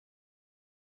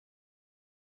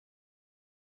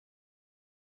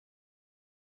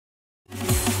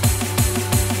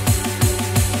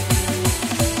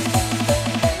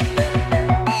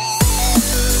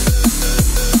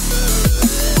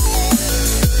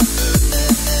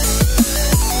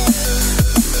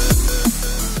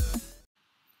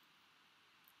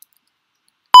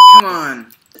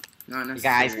Not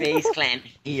necessary. Guys, Face Clan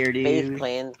here, dude. Face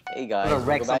Clan. Hey guys, We're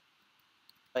gonna go back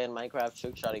playing Minecraft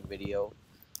trick-shotting video.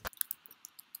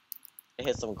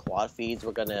 Hit some quad feeds.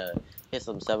 We're gonna hit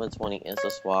some 720 insta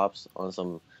swaps on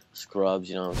some scrubs.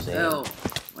 You know what I'm saying? Hell,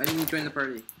 why didn't you join the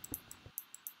party?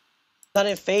 Not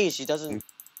in phase. She doesn't.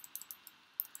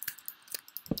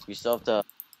 You still have to.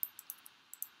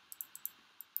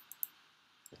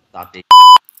 Stop it.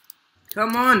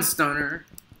 Come on, Stunner.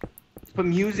 Just put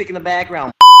music in the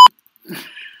background.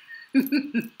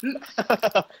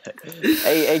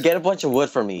 Hey, get a bunch of wood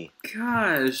for me.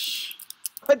 Gosh.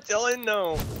 What, Dylan?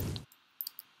 No.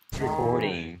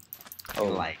 Recording. Oh,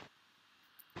 Like.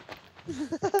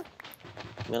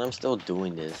 man, I'm still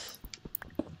doing this.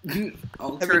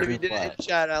 I'll I mean, turn if you did it in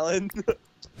chat, Alan.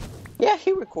 Yeah,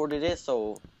 he recorded it.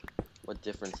 So, what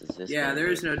difference is this? Yeah, gonna there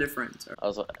make? is no difference. I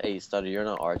was like, hey, Stutter, you're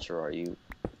not Archer, are you?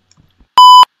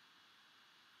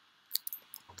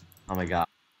 Oh my god.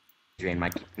 Drain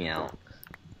might kick me out.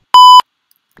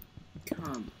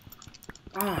 Come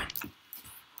on.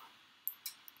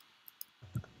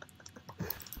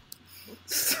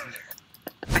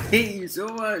 I hate you so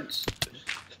much.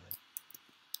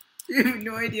 You have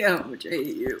no idea how much I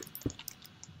hate you.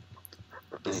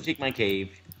 Just take my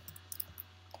cave.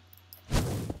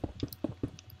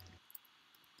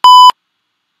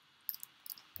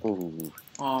 Ooh.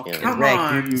 Oh, Yeah, come wreck,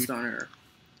 on, dude. Stunner.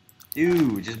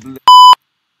 Dude, just blew.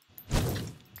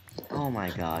 Oh my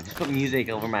god, just put music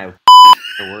over my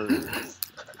words.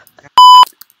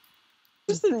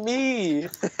 Listen me.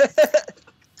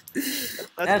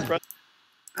 That's impressive.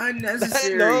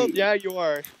 Unnecessary. No, yeah, you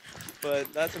are.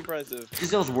 But that's impressive.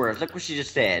 Just those words. Look what she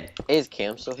just said. Hey, is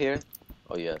Cam still here?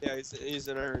 Oh yeah. Yeah, he's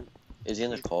in our. Is he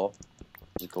in the call?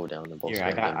 Just go down and both. Here,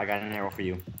 I got an arrow for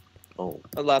you. Oh,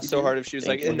 I'd laugh so hard if she was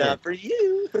Thank like, you. and not for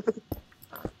you.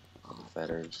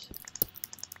 feathers.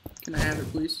 Can I have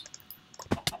it, please?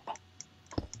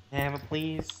 Have it,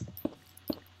 please.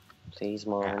 Please,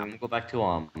 Alright, I'm mom. gonna go back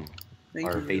to Thank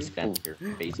our you. face fencer.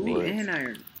 Face Ooh, base. and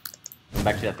iron. Come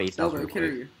back to that face house Silver, real what kid are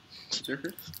quick. you?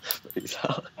 Surfer? Please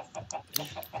help.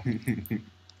 I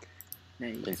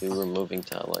Nice. think we were moving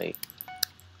to LA.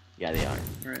 Yeah, they are.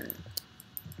 Alright.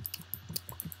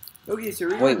 Okay, so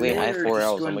Wait, I have 4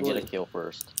 hours. I'm gonna get a kill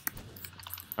first.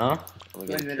 Huh? I'm Go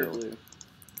gonna in get mid a or kill. blue?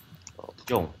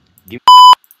 Joe.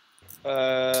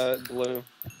 Blue.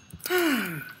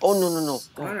 Oh, no.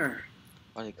 Connor,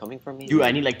 Are they coming from me? Dude,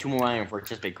 I need like 2 more iron for a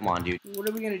chest plate. Come on, dude. what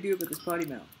are we gonna do about this potty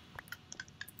mouth?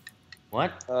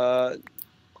 What?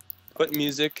 Put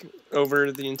music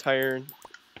over the entire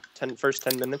first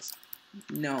 10 minutes.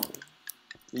 No.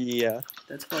 Yeah.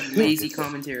 That's called lazy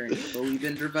commentary. But we've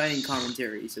been providing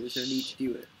commentary, so there's no need to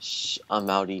do it. Shh, I'm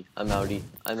outie.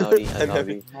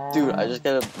 Dude, I just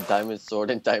got a diamond sword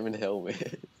and diamond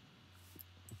helmet.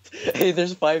 Hey,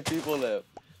 there's 5 people left.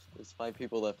 There's 5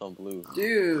 people left on blue.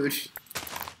 Dude!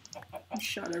 You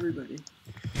shot everybody.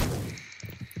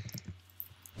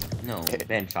 No,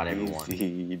 Ben shot everyone.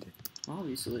 Seed.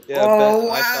 Obviously. Yeah, oh,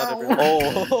 I shot wow!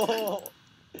 everyone. Oh.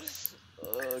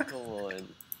 Oh, come on.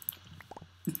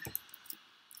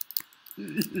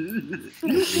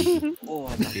 Oh, I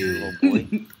got you, little boy.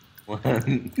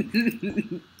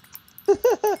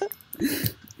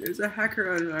 There's a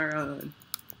hacker on our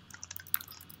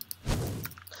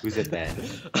Who said that?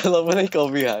 I love when they call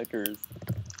me hackers.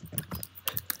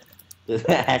 There's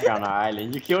a hacker on our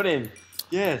island. You killed him.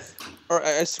 Yes. Or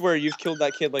I swear you've killed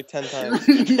that kid like 10 times.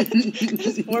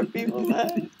 There's more people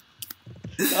left.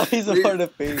 Oh, he's a part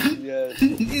of face, yeah.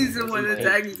 He's the one that's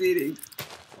activating.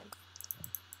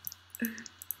 You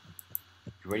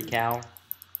ready, Cal?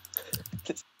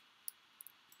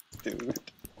 Dude.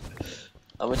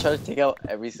 I'm gonna try to take out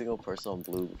every single person on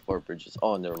blue before bridges.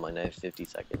 Oh, never mind. I have 50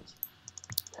 seconds.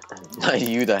 Not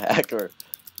you, the hacker.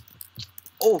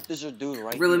 Oh, there's a dude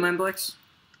right Really, here. Mineplex?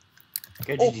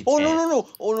 Oh, no.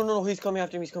 Oh, no. He's coming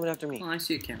after me. Oh, I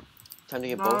see it count. Time to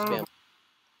get both spam.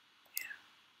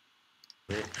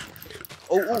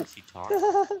 Oh. He talk?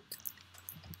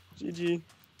 GG.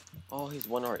 Oh, he's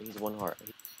 1 heart.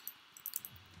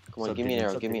 Come on, Suck give me it, an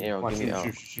arrow. suck Give me it. an arrow. Come on, Give me an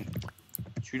arrow.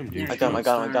 Shoot him, dude. Yeah. I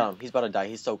got him. He's about to die.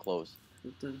 He's so close.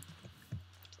 What the...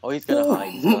 Oh, he's gonna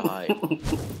hide.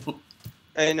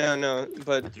 Hey, no,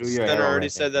 but threw your Stunner arrow already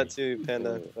right said there. that to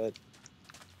Panda, but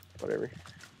whatever.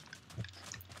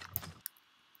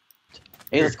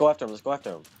 Hey, let's go after him.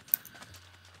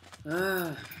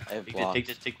 Ah. I have Take blocks.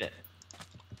 that, take that.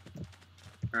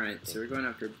 Alright, so we're going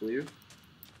after blue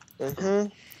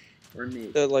or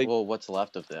mid. Like, Well, what's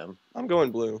left of them? I'm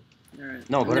going blue. Alright.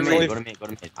 No, go to There's mid, only- go to mid, go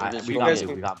to mid. There's We no got way. it,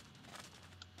 we got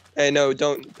Hey, no,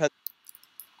 don't.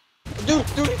 Dude,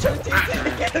 he's trying to take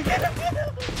it. Get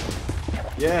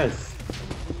him. Yes.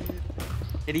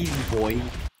 Get easy, boy.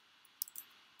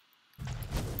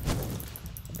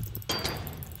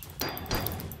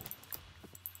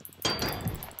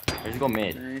 Let's go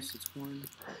mid. Nice, it's one.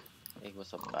 Hey,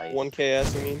 what's up, guys? 1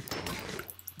 KS, you mean?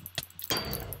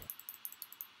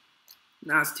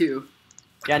 Nah, it's two.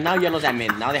 Yeah, now yellow's at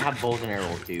mid. Now they have bows and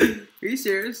arrows, dude. Are you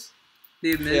serious? They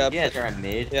have mid? Yeah. Yeah, they're at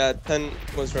mid. Yeah, 10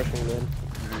 was rushing mid.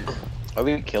 Alright. Are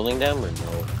we killing them or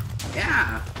no?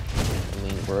 Yeah. I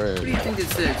mean, we're. What do you think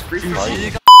this is? Free Dude, fire?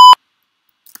 she's-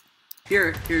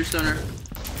 Here, Stoner.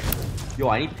 Yo,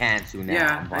 I need pants soon now.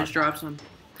 Yeah, I just dropped some.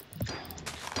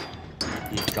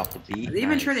 You dropped the beat. Are they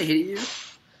even trying to hit you?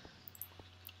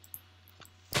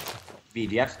 V,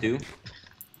 do you have stew?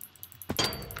 Oh,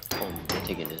 I'm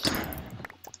taking this.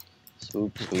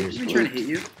 Swoop, swoop, Are they even trying to hit swoop.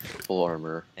 you? Full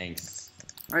armor. Thanks.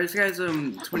 Alright, this guy's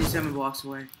 27 blocks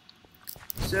away.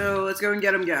 So let's go and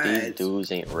get him, These guys.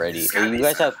 dudes ain't ready. Sky Hey, you base.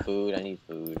 guys have food? I need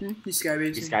food. He's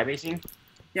skybasing. You skybasing?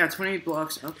 Yeah, 28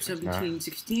 blocks up, 17,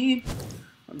 16.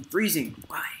 I'm freezing.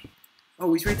 Why?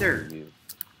 Oh, he's right there.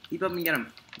 Keep up and get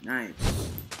him. Nice.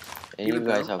 And Give you it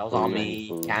guys though. have That was food? on I me. need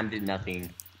food. Cam did nothing.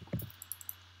 Do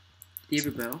you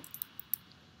have a bow?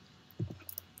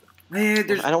 Hey,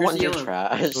 there's, I don't there's want your yellow.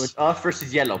 trash. So it's us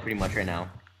versus yellow pretty much right now.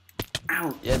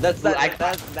 Ow. Yeah, that is what it is.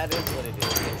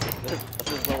 This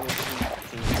is only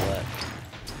two teams left.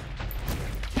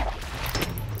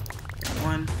 Got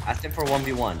one. Ask them for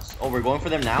 1v1s. Oh, we're going for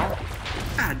them now?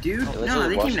 Ah, dude. let's No, just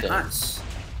they rush came to them. us.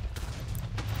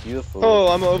 You have food. Oh,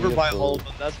 I'm over You by have all food. of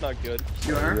them. That's not good. You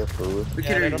You are? have food. Look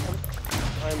Yeah, at I her. don't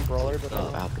have- I'm brawler, but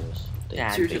Oh, apples.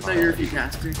 Yeah, Seriously, I big thought you were a few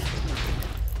caster.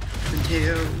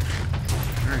 Potato.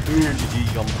 Alright, Ooh, man.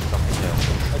 GG, almost got the kill.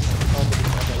 that's comedy.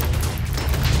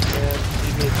 Yeah,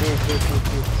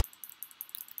 food.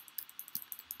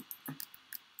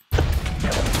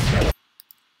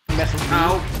 Mess with me.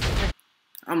 Ow.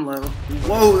 I'm low.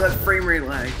 Whoa, that frame rate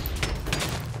lag.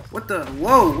 What the?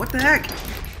 Whoa, what the heck?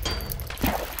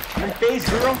 I'm in phase,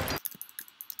 girl.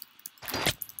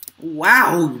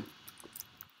 Wow.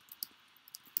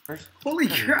 First, Holy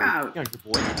crap. Get on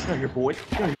your boy. Get on your boy.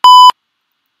 Get on your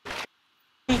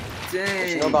What Dang.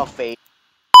 you know about fate?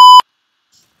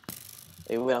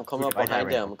 Hey, wait, I'm coming up Wait, I behind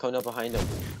died them. I'm coming up behind them.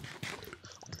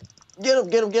 Get him,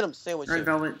 get him, get him. Sandwich Alright, him.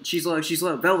 Velvet. She's low, she's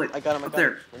low. Velvet. I got him, I Up got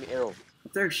there. him. Let me arrow.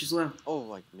 Up there, she's low.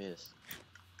 Oh, I missed.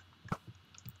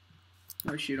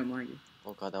 Oh shoot, I'm lagging.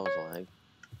 Oh god, that was a lag.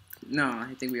 No,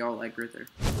 I think we all like right there.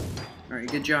 Alright,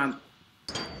 good job.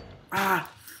 Ah!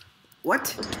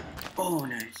 What? Oh,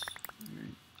 nice.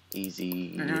 Alright.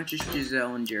 Easy. Right now it's just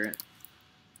Giselle and Jarrett.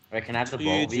 Wait, can I have the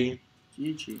bow, V?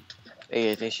 GG.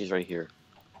 Hey, I think she's right here.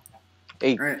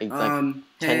 Hey, Alright, hey, like,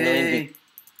 10 million hey. big-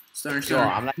 Stunner, Yo, Stunner.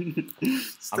 I'm like,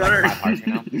 Stunner. 5 hearts right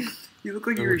now. You look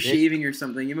like you Yo, were bitch. shaving or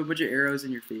something. You have a bunch of arrows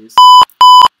in your face.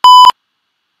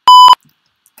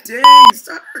 Dang,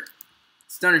 Stunner!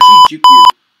 Stunner, she juked you.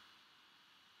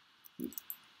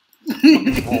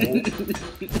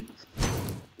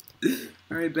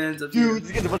 Alright, Ben, it's up to you.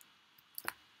 Dude, get the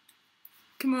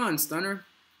Come on, Stunner.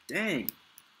 Dang.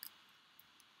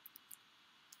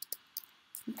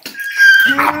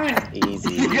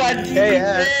 Easy. You got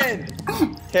KS. in.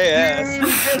 KS. Dude,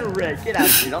 get a wreck. Get out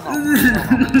of here. Don't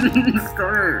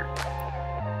Stunner.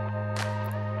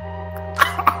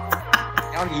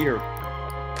 Get out of here.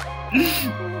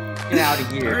 Get out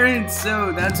of here. Alright,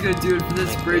 so that's gonna do it for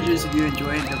this Bridges. If you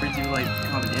enjoyed, don't forget to like,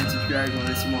 comment, and subscribe if you want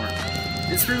to see more.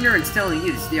 This Stream Nerd's telling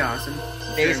you to stay awesome.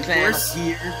 Face And of clan course,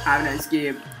 here. have a nice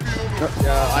game.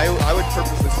 Yeah, I would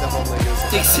purposely step on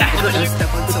Legos. Exactly.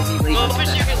 Step on so many Legos. Well, wish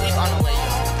you could sleep on a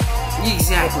Lego.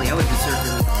 Exactly. I would deserve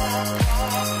it.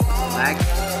 Lag.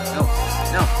 No.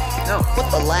 No. No. What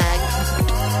the lag?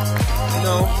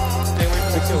 No. Stay away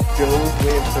from the kill. Joe's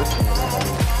way of searching everybody.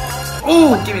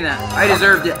 Oh, give me that. I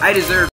deserved it. I deserved it.